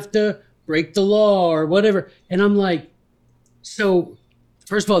don't have to break the law or whatever. And I'm like, so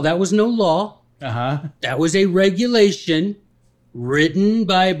first of all, that was no law. That was a regulation written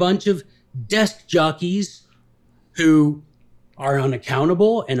by a bunch of desk jockeys who are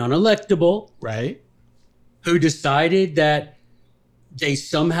unaccountable and unelectable. Right. Who decided that they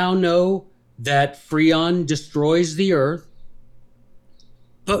somehow know that Freon destroys the earth.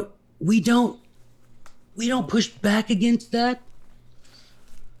 But we don't push back against that.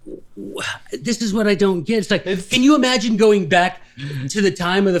 This is what I don't get. It's like, can you imagine going back to the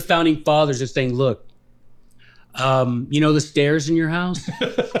time of the founding fathers and saying, look, the stairs in your house,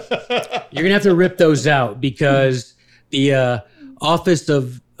 you're gonna have to rip those out because the Office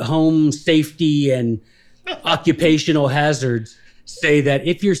of Home Safety and Occupational Hazards say that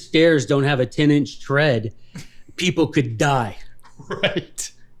if your stairs don't have a 10-inch tread, people could die.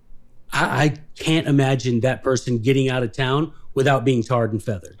 Right. I can't imagine that person getting out of town without being tarred and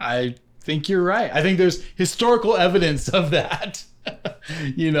feathered. I think you're right. I think there's historical evidence of that.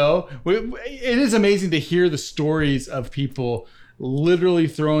 It is amazing to hear the stories of people literally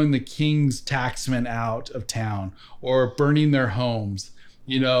throwing the king's taxmen out of town or burning their homes,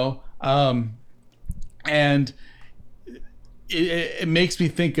 and it makes me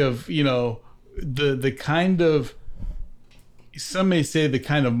think of, the kind of, some may say the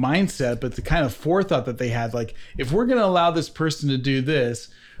kind of mindset, but the kind of forethought that they had. Like, if we're going to allow this person to do this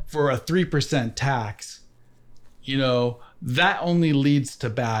for a 3% tax, that only leads to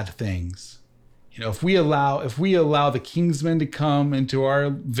bad things. If we allow the kingsmen to come into our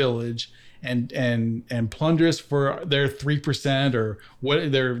village and plunder us for their 3% or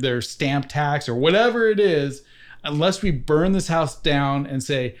what their stamp tax or whatever it is, unless we burn this house down and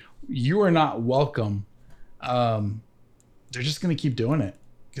say you are not welcome, they're just going to keep doing it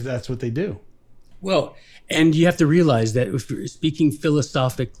because that's what they do. Well, and you have to realize that if you're speaking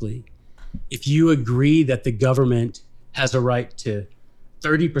philosophically, if you agree that the government has a right to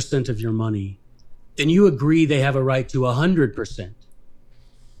 30% of your money, then you agree they have a right to 100%.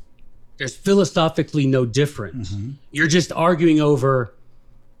 There's philosophically no difference. Mm-hmm. You're just arguing over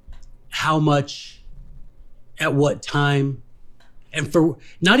how much, at what time, and for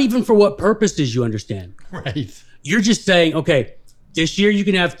not even for what purposes, you understand. Right. You're just saying, okay, this year you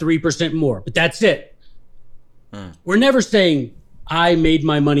can have 3% more, but that's it. We're never saying I made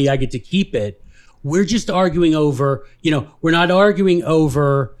my money, I get to keep it. we're just arguing over, we're not arguing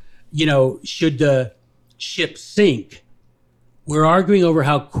over, should the ship sink. We're arguing over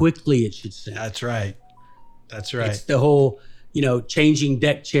how quickly it should sink. That's right. That's right. It's the whole, changing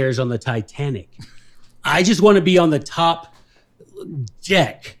deck chairs on the Titanic. I just want to be on the top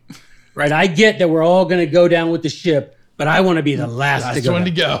deck, right? I get that we're all going to go down with the ship, but I want to be the last to go. one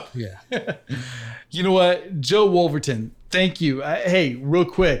to go. Yeah. You know what? Joe Wolverton, thank you. Hey, real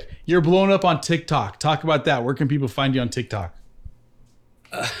quick, you're blowing up on TikTok. Talk about that. Where can people find you on TikTok?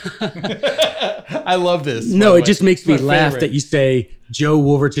 I love this. No, it just makes me laugh that you say Joe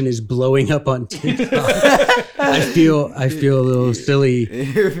Wolverton is blowing up on TikTok. I feel a little silly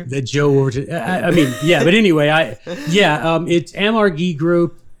that Joe Wolverton. I mean, yeah, but anyway, it's MRG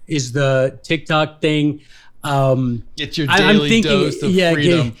Group is the TikTok thing. Get your daily dose of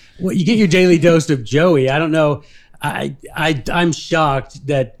freedom. You get your daily dose of Joey. I don't know. I'm shocked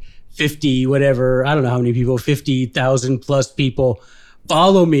that 50 whatever. I don't know how many people. 50,000 plus people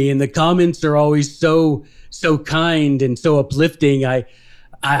follow me, and the comments are always so kind and so uplifting.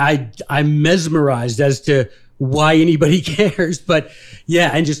 I'm mesmerized as to why anybody cares. But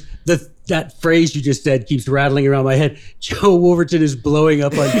yeah, and just that phrase you just said keeps rattling around my head. Joe Wolverton is blowing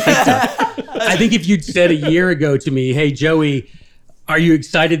up on TikTok. I think if you'd said a year ago to me, hey, Joey, are you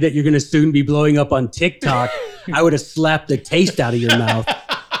excited that you're going to soon be blowing up on TikTok? I would have slapped the taste out of your mouth.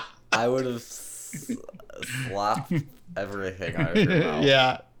 I would have slapped everything out of your mouth.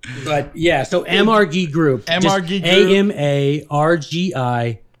 Yeah. But yeah, so MRG Group. MRG Group.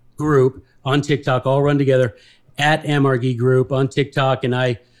 AMARGI Group on TikTok, all run together at MRG Group on TikTok. And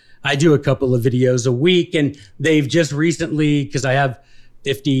I do a couple of videos a week, and they've just recently, because I have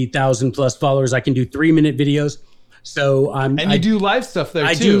 50,000 plus followers, I can do 3-minute videos. So you do live stuff there too.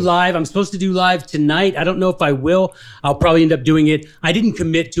 I do live. I'm supposed to do live tonight. I don't know if I will. I'll probably end up doing it. I didn't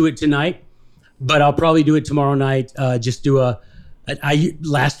commit to it tonight, but I'll probably do it tomorrow night. Just do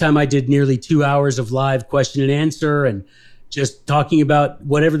last time I did nearly 2 hours of live question and answer and just talking about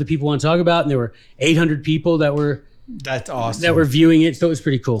whatever the people want to talk about. And there were 800 people that's awesome. that were viewing it. So it was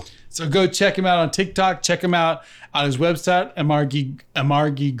pretty cool. So go check him out on TikTok. Check him out on his website,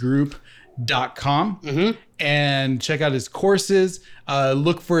 amargigroup.com. Mm-hmm. And check out his courses.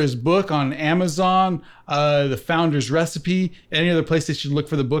 Look for his book on Amazon, The Founder's Recipe. Any other place they should look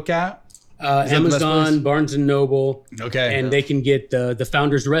for the book at? Amazon, Barnes & Noble. Okay. And they can get the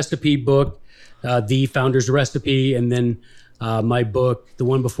Founder's Recipe book, The Founder's Recipe, and then my book, the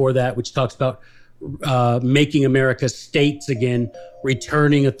one before that, which talks about making America states again,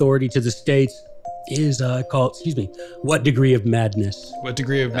 returning authority to the states, is called, What Degree of Madness? What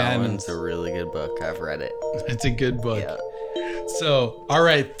Degree of That Madness? one's a really good book. I've read it. It's a good book. Yeah. So, all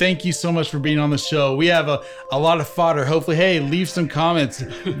right. Thank you so much for being on the show. We have a lot of fodder. Hopefully, hey, leave some comments.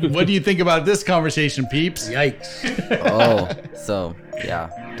 What do you think about this conversation, peeps? Yikes. Oh, so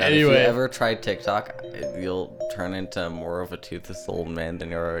yeah. Dad, Anyway. if you ever try TikTok, you'll turn into more of a toothless old man than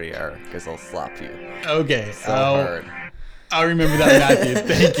you already are, because I'll slap you Okay. so hard. I'll remember that, Matthew.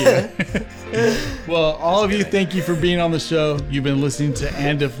 Thank you. Well, all of you, thank you for being on the show. You've been listening to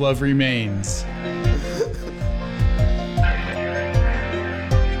And If Love Remains.